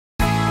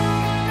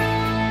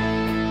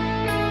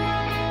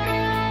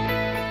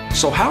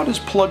So how does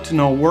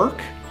Plug2Know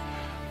work?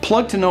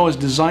 Plug2Know is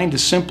designed to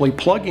simply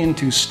plug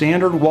into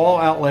standard wall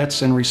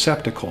outlets and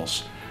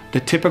receptacles,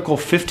 the typical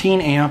 15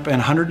 amp and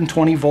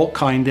 120 volt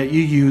kind that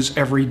you use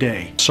every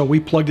day. So we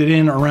plugged it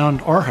in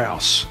around our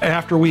house.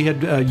 After we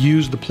had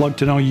used the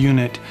Plug2Know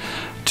unit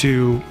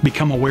to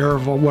become aware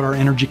of what our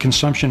energy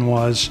consumption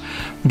was,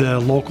 the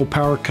local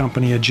power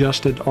company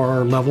adjusted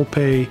our level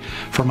pay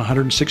from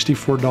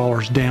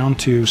 $164 down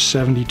to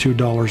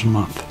 $72 a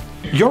month.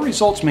 Your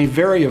results may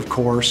vary, of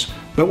course,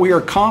 but we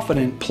are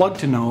confident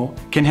Plug2Know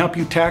can help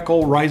you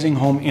tackle rising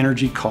home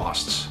energy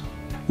costs.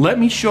 Let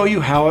me show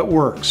you how it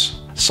works.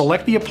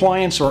 Select the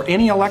appliance or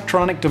any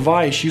electronic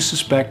device you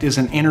suspect is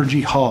an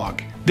energy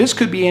hog. This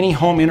could be any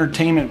home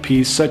entertainment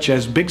piece such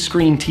as big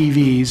screen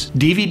TVs,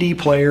 DVD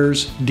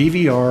players,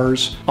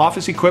 DVRs,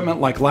 office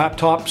equipment like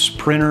laptops,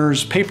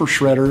 printers, paper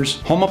shredders,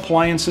 home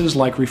appliances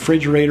like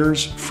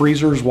refrigerators,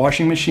 freezers,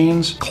 washing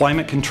machines,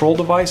 climate control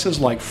devices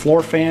like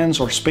floor fans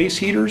or space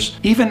heaters,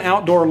 even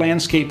outdoor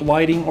landscape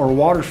lighting or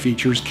water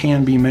features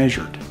can be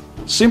measured.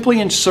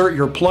 Simply insert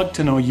your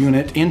Plug2Know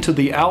unit into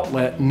the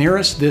outlet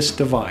nearest this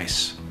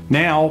device.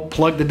 Now,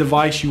 plug the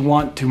device you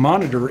want to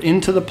monitor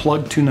into the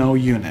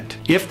Plug2Know unit.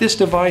 If this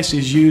device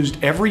is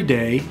used every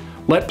day,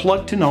 let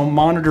Plug2Know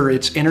monitor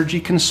its energy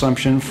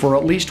consumption for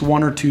at least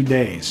 1 or 2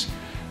 days.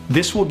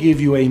 This will give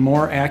you a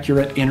more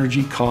accurate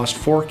energy cost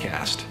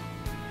forecast.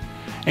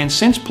 And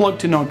since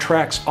Plug2Know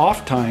tracks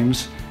off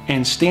times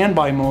and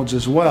standby modes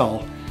as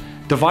well,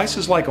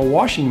 devices like a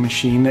washing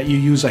machine that you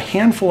use a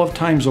handful of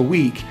times a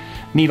week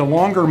need a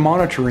longer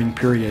monitoring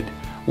period,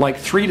 like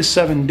 3 to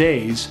 7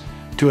 days,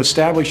 to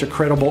establish a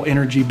credible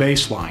energy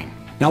baseline.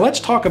 Now let's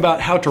talk about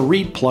how to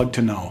read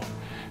Plug2Know.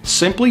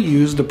 Simply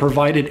use the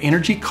provided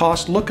energy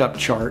cost lookup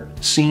chart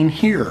seen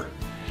here.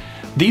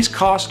 These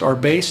costs are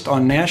based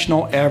on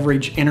national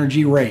average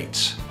energy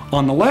rates.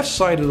 On the left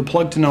side of the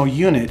Plug2Know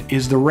unit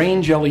is the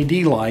range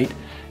LED light,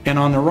 and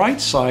on the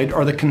right side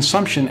are the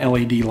consumption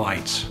LED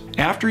lights.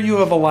 After you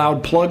have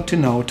allowed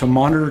Plug2Know to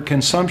monitor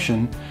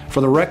consumption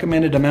for the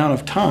recommended amount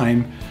of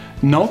time,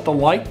 note the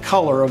light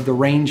color of the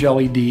range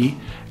LED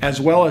as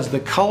well as the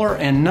color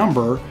and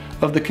number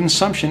of the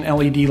consumption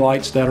LED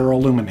lights that are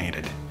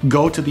illuminated.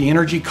 Go to the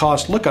energy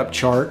cost lookup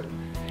chart.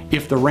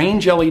 If the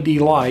range LED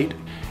light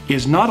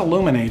is not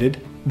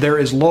illuminated, there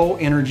is low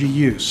energy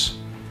use.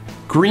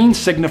 Green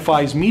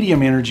signifies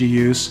medium energy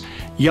use,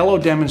 yellow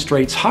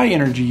demonstrates high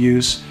energy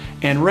use,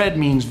 and red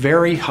means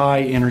very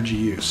high energy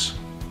use.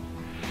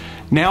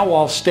 Now,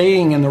 while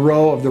staying in the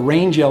row of the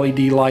range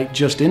LED light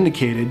just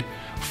indicated,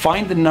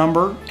 find the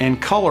number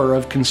and color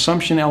of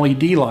consumption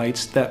LED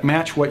lights that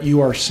match what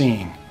you are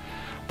seeing.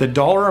 The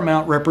dollar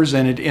amount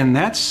represented in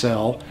that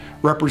cell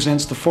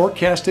represents the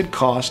forecasted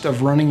cost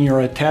of running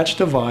your attached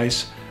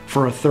device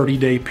for a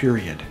 30-day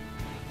period.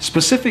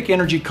 Specific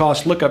energy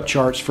cost lookup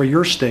charts for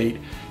your state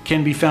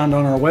can be found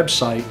on our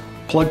website,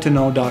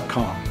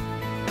 plug2know.com.